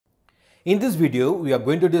In this video, we are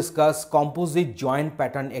going to discuss composite join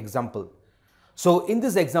pattern example. So in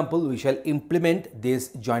this example, we shall implement this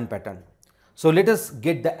join pattern. So let us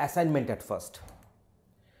get the assignment at first.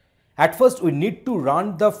 At first, we need to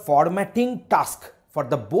run the formatting task for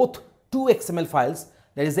the both two XML files,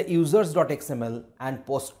 that is the users.xml and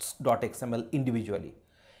posts.xml individually.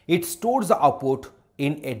 It stores the output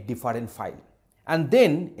in a different file. And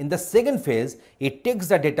then in the second phase, it takes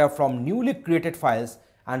the data from newly created files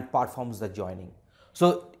and performs the joining.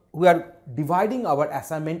 So we are dividing our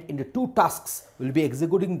assignment into two tasks. We will be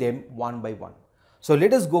executing them one by one. So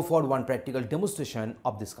let us go for one practical demonstration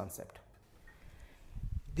of this concept.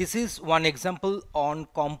 This is one example on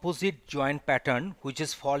composite join pattern which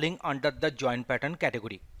is falling under the join pattern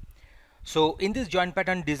category. So in this join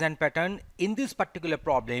pattern design pattern, in this particular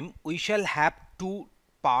problem, we shall have two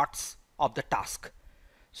parts of the task.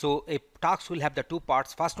 So a task will have the two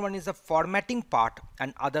parts. First one is the formatting part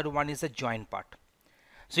and other one is the join part.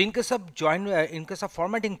 So in case of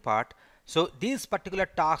formatting part, so this particular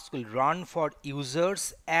task will run for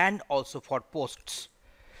users and also for posts.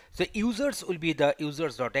 So users will be the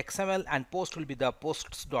users.xml and post will be the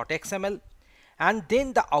posts.xml, and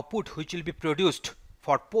then the output which will be produced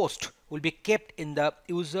for post will be kept in the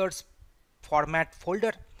users format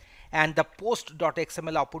folder, and the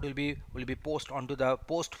post.xml output will be post onto the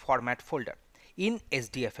post format folder in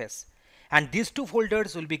SDFS, and these two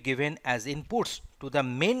folders will be given as inputs to the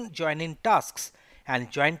main joining tasks,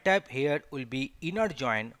 and join type here will be inner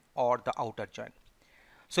join or the outer join.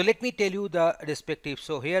 So let me tell you the respective.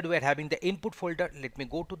 So here we are having the input folder. Let me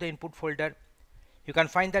go to the input folder. You can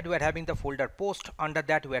find that we are having the folder post. Under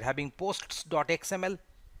that we are having posts.xml.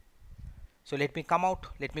 So let me come out.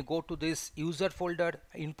 Let me go to this user folder,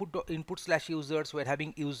 input/users. We are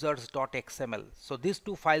having users.xml. So these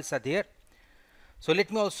two files are there. So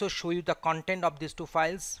let me also show you the content of these two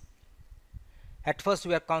files. At first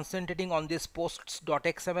we are concentrating on this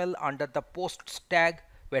posts.xml. Under the posts tag,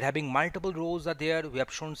 we are having multiple rows are there. We have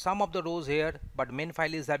shown some of the rows here, but main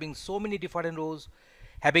file is having so many different rows,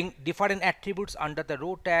 having different attributes under the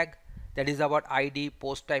row tag. That is our ID,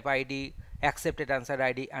 post type ID, accepted answer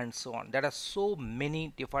ID, and so on. There are so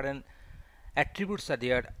many different attributes are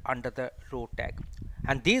there under the row tag,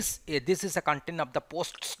 and this is the content of the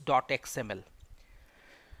posts.xml.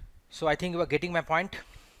 So I think you are getting my point.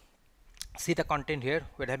 See the content here.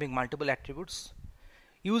 We're having multiple attributes.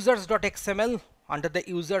 Users.xml, under the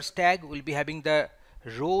users tag will be having the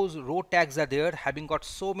row tags are there, having got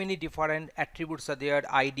so many different attributes are there: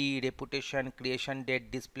 ID, reputation, creation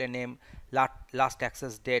date, display name, last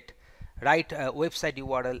access date, right, website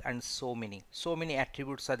URL, and so many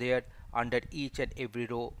attributes are there under each and every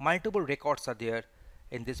row. Multiple records are there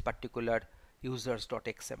in this particular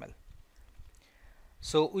users.xml.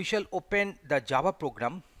 So we shall open the Java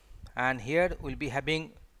program, and here we'll be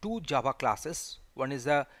having two Java classes. One is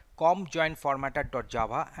the comjoin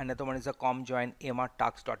formatter.java, another one is the comjoin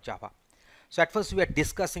mrtags.java. So at first we are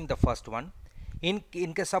discussing the first one. In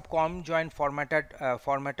case of comjoin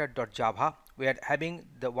formatter.java, we are having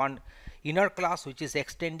the one inner class which is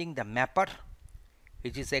extending the mapper,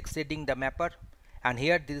 and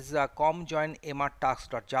here this is a comjoin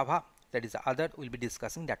mrtags.java. That is the other. We'll be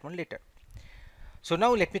discussing that one later. So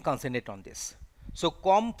now let me concentrate on this. So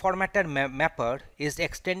com formatter mapper is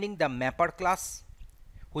extending the mapper class,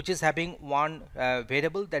 which is having one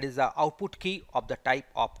variable, that is the output key of the type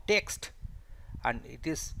of text, and it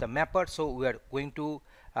is the mapper. So we are going to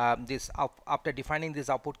after defining this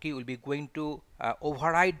output key, we'll be going to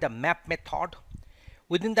override the map method.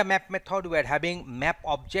 Within the map method, we are having map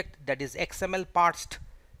object, that is XML parsed,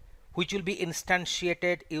 which will be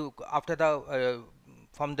instantiated after the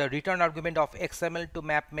from the return argument of XML to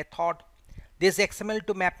map method. This XML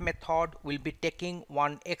to map method will be taking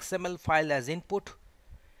one XML file as input,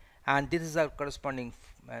 and this is a corresponding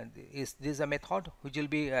this is a method which will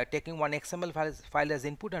be taking one XML file as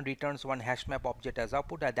input and returns one hash map object as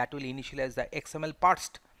output, and that will initialize the XML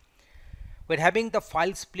parsed. We're having the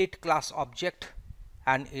file split class object,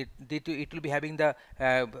 and it will be having the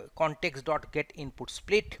context.get input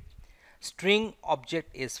split. String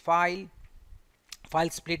object is file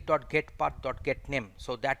split.get path.get name,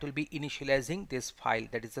 so that will be initializing this file,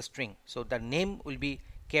 that is the string. So the name will be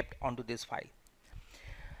kept onto this file.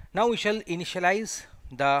 Now we shall initialize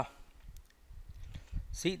the,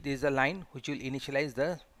 see, this is a line which will initialize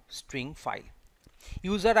the string file.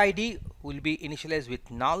 User ID will be initialized with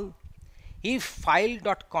null. If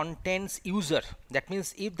file.contains user, that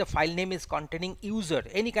means if the file name is containing user,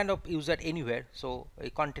 any kind of user anywhere, so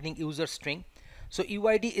containing user string, so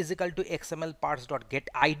uid is equal to xml parse.get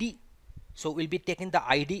id. So we'll be taking the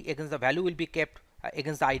id, against the value will be kept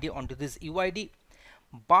against the ID onto this UID.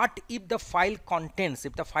 But if the file contains,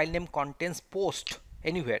 if the file name contains post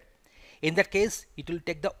anywhere, in that case it will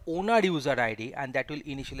take the owner user ID and that will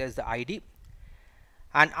initialize the ID.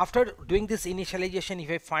 And after doing this initialization,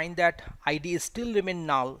 if I find that ID is still remain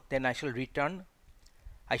null, then I shall return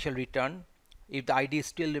if the ID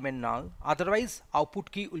still remain null. Otherwise,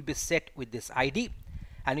 output key will be set with this ID,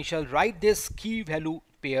 and we shall write this key value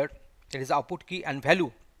pair, that is output key and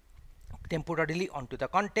value, temporarily onto the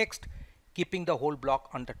context, keeping the whole block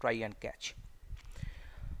on the try and catch.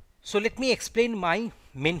 So let me explain my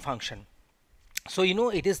main function. So you know,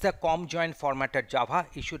 it is the com join formatted Java.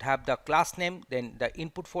 You should have the class name, then the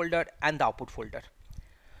input folder and the output folder.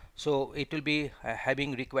 So it will be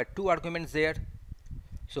having required 2 arguments there.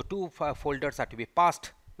 So 2 folders are to be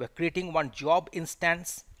passed. We're creating one job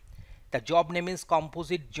instance. The job name is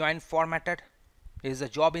composite join formatted. This is a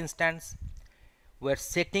job instance. We're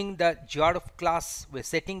setting the jar class. We're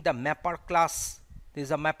setting the mapper class. This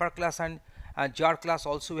is a mapper class, and jar class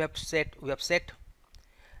also we have set.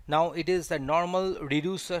 Now it is the normal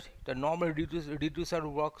reducer. The normal reducer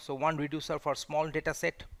works. So one reducer for small data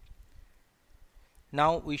set.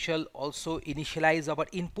 Now we shall also initialize our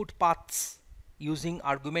input paths using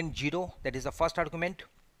argument 0, that is the first argument.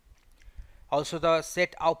 Also the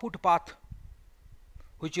set output path,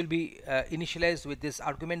 which will be initialized with this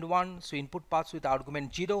argument 1. So input paths with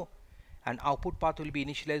argument 0 and output path will be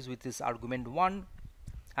initialized with this argument 1,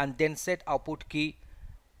 and then set output key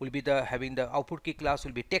will be the having the output key class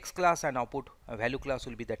will be text class, and output value class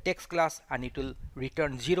will be the text class, and it will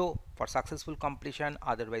return 0 for successful completion,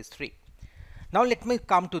 otherwise 3. Now let me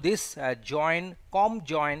come to this com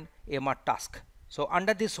join MR task. So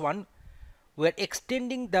under this one, we are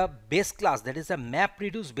extending the base class, that is a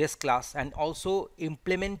MapReduce base class, and also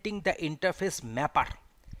implementing the interface mapper.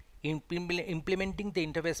 Implementing the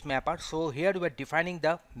interface mapper. So here we are defining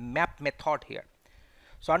the map method here.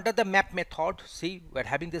 So under the map method, see, we are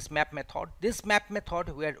having this map method. This map method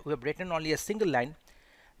we have written only a single line,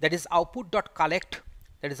 that is output.collect.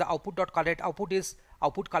 That is the output.collect. Output is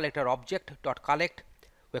output collector object dot collect.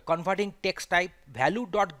 We're converting text type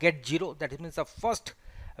value.get 0. That means the first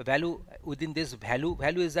value within this value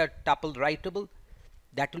is a tuple writable,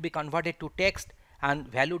 that will be converted to text, and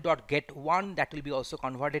value.get 1, that will be also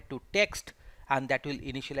converted to text, and that will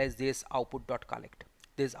initialize this output.collect.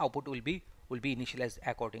 This output will be initialized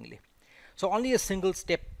accordingly. So only a single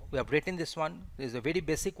step we have written this one. This is a very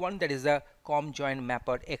basic one, that is the com join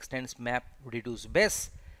mapper extends MapReduce base,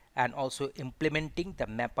 and also implementing the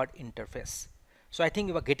mapper interface. So I think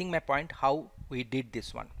you are getting my point how we did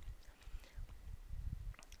this one.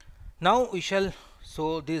 Now we shall,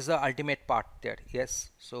 so this is the ultimate part there.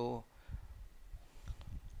 Yes, so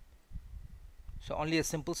only a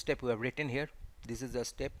simple step we have written here. This is the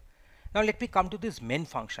step. Now let me come to this main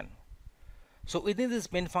function. So within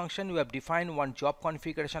this main function we have defined one job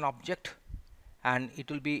configuration object, and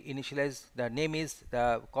it will be initialized. The name is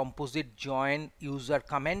the composite join user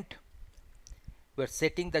comment. We're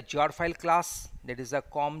setting the jar file class, that is a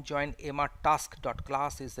com join mr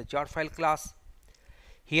task.class is the jar file class.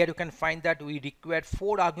 Here you can find that we require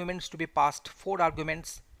 4 arguments to be passed. 4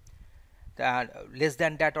 arguments, less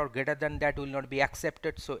than that or greater than that will not be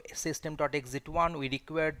accepted. So system.exit1, we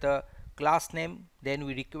require the class name, then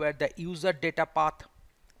we require the user data path,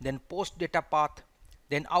 then post data path,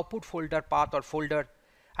 then output folder path or folder,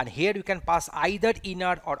 and here you can pass either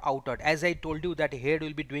inner or outer. As I told you that here we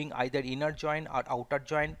will be doing either inner join or outer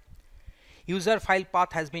join. User file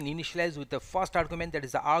path has been initialized with the first argument, that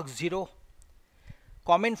is the args0.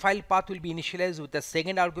 Comment file path will be initialized with the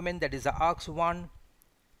second argument, that is the args1.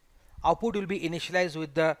 Output will be initialized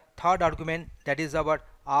with the third argument, that is our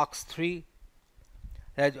args3.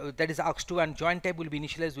 That is args2, and join type will be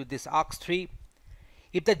initialized with this args3.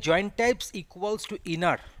 If the join types equals to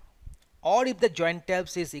inner, or if the join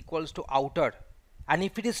types is equals to outer, and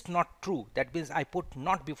if it is not true, that means I put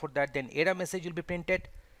not before that, then error message will be printed.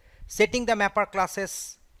 Setting the mapper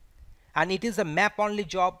classes, and it is a map only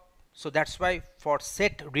job, so that's why for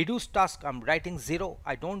set reduce task I'm writing 0.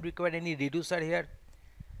 I don't require any reducer here.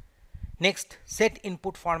 Next, set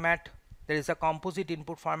input format, there is a composite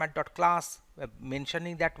input format dot class,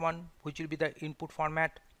 mentioning that one, which will be the input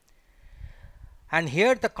format. And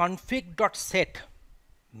here the config.set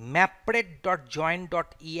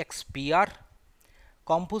mapred.join.expr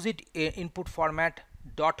composite input format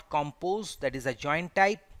dot compose, that is a join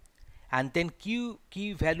type, and then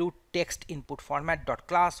key value text input format dot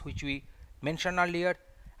class, which we mentioned earlier,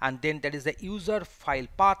 and then that is the user file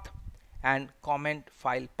path and comment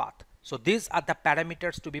file path. So these are the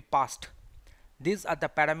parameters to be passed. These are the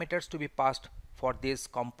parameters to be passed for this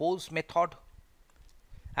compose method.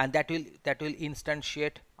 and that will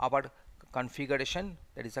instantiate our configuration,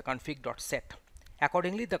 that is a config.set.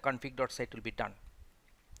 Accordingly, the config.set will be done.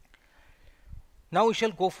 Now we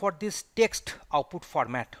shall go for this text output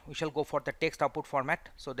format. We shall go for the text output format.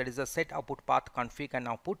 So there is a set output path config and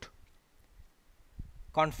output.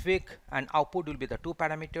 Config and output will be the two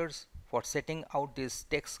parameters for setting out this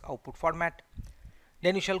text output format.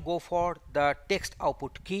 Then we shall go for the text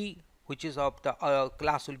output key, which is of the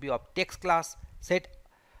class will be of text class. Set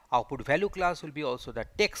output value class will be also the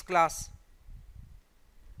text class.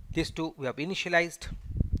 These two we have initialized.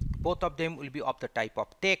 Both of them will be of the type of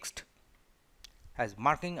text. As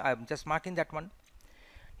marking, I am just marking that one.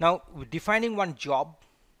 Now defining one job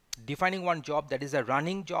that is a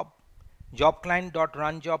running job. Job client dot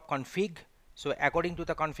run job config. So according to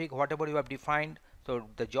the config, whatever you have defined, so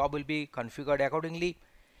the job will be configured accordingly.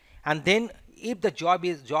 And then if the job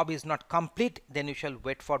is not complete, then you shall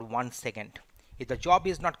wait for 1 second. If the job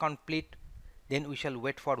is not complete, then we shall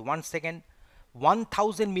wait for 1 second.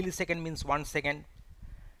 1000 millisecond means 1 second.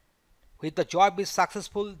 If the job is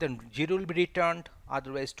successful, then 0 will be returned,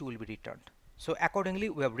 otherwise 2 will be returned. So accordingly,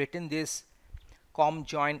 we have written this com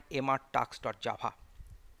join mrtasks.java.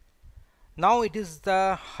 Now it is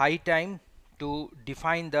the high time to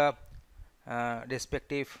define the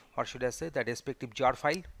respective, or should I say, the respective jar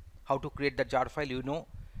file. How to create the jar file, you know,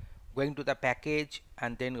 going to the package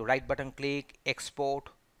and then right button click, export,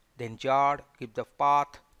 then jar, give the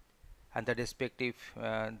path and the respective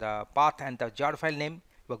the path and the jar file name.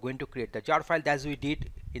 We are going to create the jar file as we did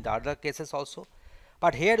in the other cases also,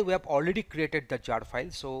 but here we have already created the jar file,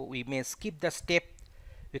 so we may skip the step.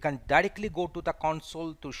 We can directly go to the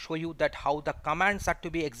console to show you that how the commands are to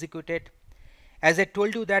be executed. As I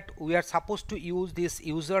told you that we are supposed to use this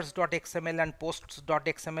users.xml and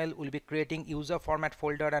posts.xml. Will be creating user format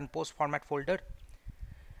folder and post format folder,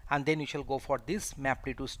 and then you shall go for this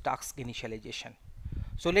MapReduce task initialization.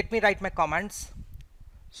 So let me write my commands.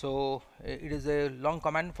 So it is a long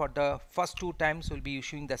command. For the first 2 times we'll be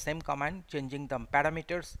issuing the same command, changing the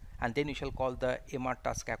parameters, and then you shall call the mr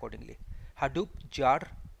task accordingly. Hadoop jar,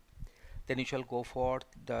 then you shall go for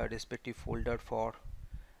the respective folder for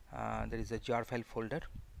there is a jar file folder.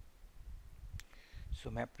 So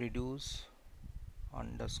MapReduce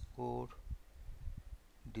underscore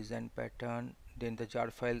design pattern, then the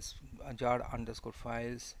jar files, jar underscore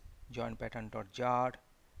files, join pattern dot jar.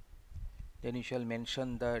 Then you shall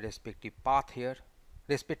mention the respective path here,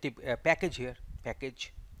 respective package here,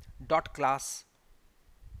 package dot class.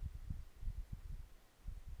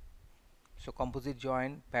 So composite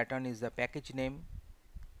join pattern is the package name.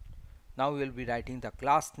 Now we will be writing the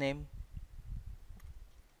class name.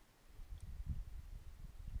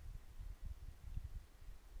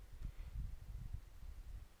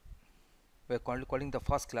 We are calling the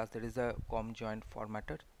first class, that is the com join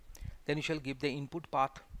formatter. Then you shall give the input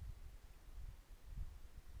path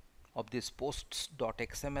of this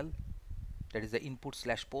posts.xml, that is the input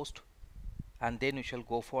slash post, and then you shall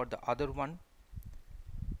go for the other one.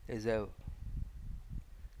 Is a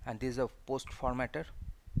and this is a post formatter,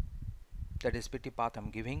 the respective path I'm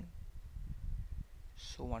giving.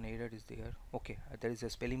 So one error is there. Okay, there is a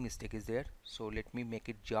spelling mistake is there, so let me make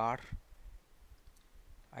it jar.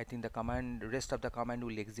 I think the command, rest of the command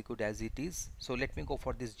will execute as it is. So let me go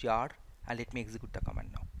for this jar and let me execute the command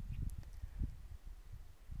now.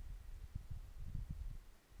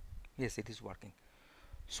 Yes, it is working.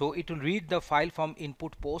 So it will read the file from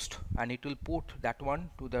input post and it will put that one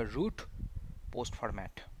to the root post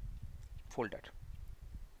format folder.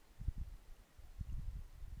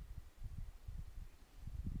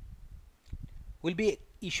 We'll be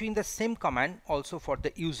issuing the same command also for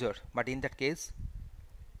the user, but in that case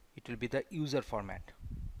it will be the user format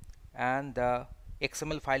and the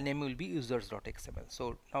XML file name will be users.xml.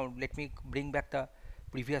 So now let me bring back the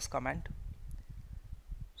previous command.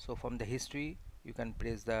 So from the history you can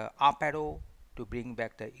press the up arrow to bring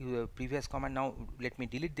back the previous command. Now let me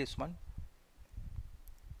delete this one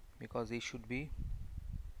because it should be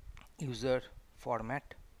user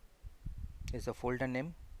format is the folder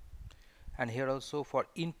name, and here also for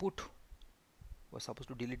input we're supposed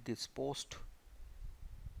to delete this post.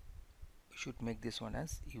 We should make this one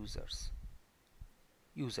as user.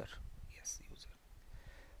 Yes, user.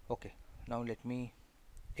 Okay, now let me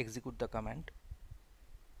execute the command.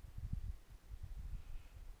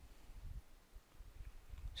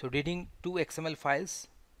 So reading 2 XML files,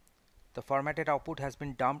 the formatted output has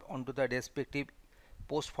been dumped onto the respective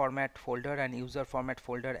post format folder and user format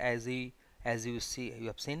folder as you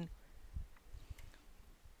have seen.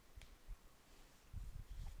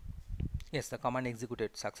 Yes, the command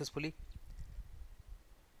executed successfully.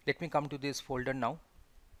 Let me come to this folder now.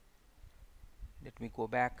 Let me go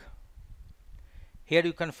back. Here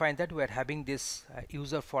you can find that we are having this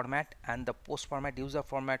user format and the post format. User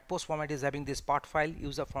format, post format is having this part file.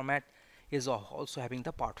 User format is also having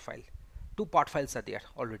the part file. Two part files are there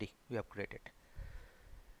already we have created.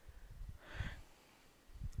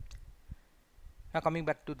 Now coming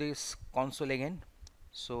back to this console again.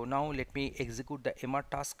 So now let me execute the MR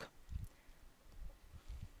task.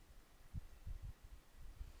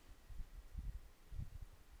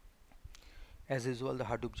 As usual, the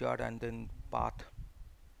Hadoop jar and then path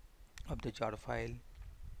of the jar file.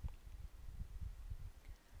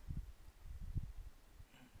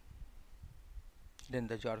 Then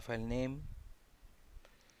the jar file name,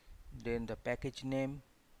 then the package name,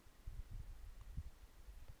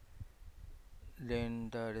 then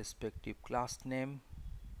the respective class name,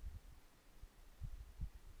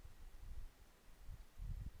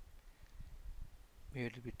 we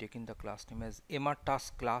will be taking the class name as MR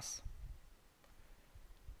task class.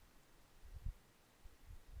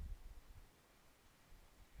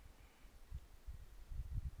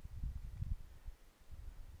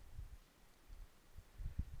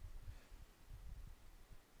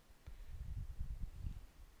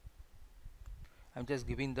 I'm just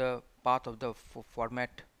giving the path of the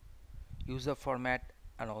format, user format,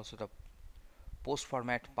 and also the post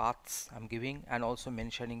format paths I'm giving, and also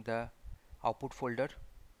mentioning the output folder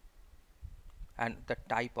and the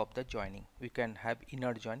type of the joining. We can have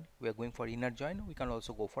inner join. We are going for inner join. We can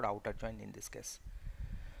also go for outer join in this case.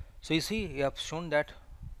 So you see, you have shown that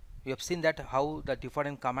we have seen that how the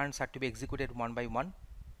different commands are to be executed one by one.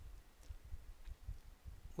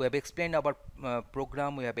 We have explained our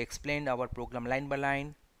program, we have explained our program line by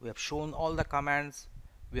line, we have shown all the commands,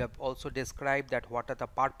 we have also described that what are the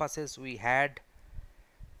purposes we had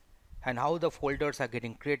and how the folders are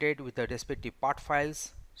getting created with the respective part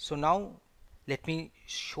files. So now let me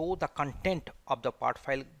show the content of the part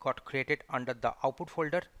file got created under the output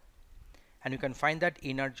folder, and you can find that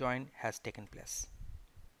inner join has taken place.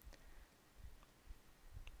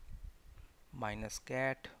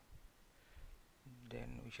 -cat,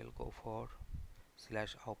 then we shall go for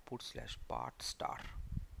 /output/part star.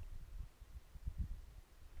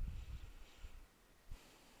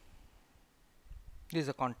 This is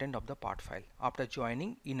the content of the part file after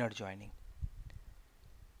joining, inner joining.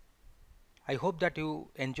 I hope that you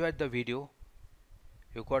enjoyed the video.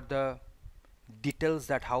 You got the details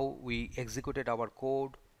that how we executed our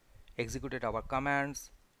code, executed our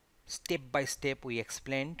commands, step by step we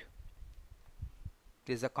explained.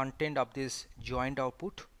 This is the content of this joined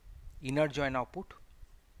output, inner join output.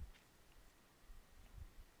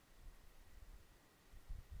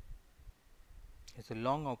 It's a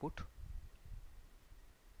long output.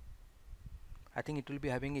 I think it will be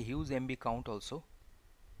having a huge MB count also.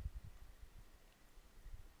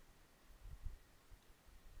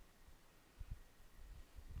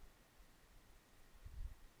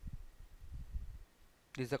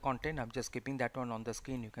 This is the content. I'm just keeping that one on the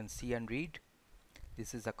screen. You can see and read.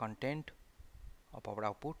 This is the content of our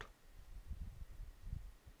output.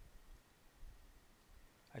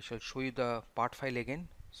 I shall show you the part file again.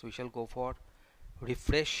 So we shall go for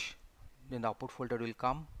refresh, then the output folder will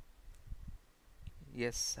come.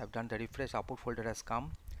 Yes, I've done the refresh, output folder has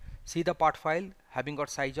come. See the part file having got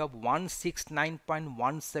size of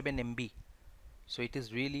 169.17 MB. So it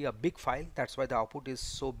is really a big file, that's why the output is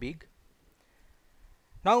so big.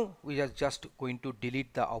 Now we are just going to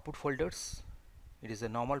delete the output folders. It is a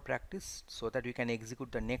normal practice so that we can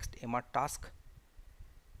execute the next MR task.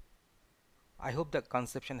 I hope the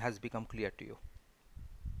conception has become clear to you.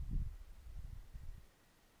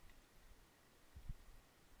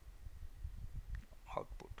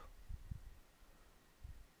 Output.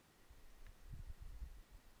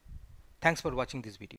 Thanks for watching this video.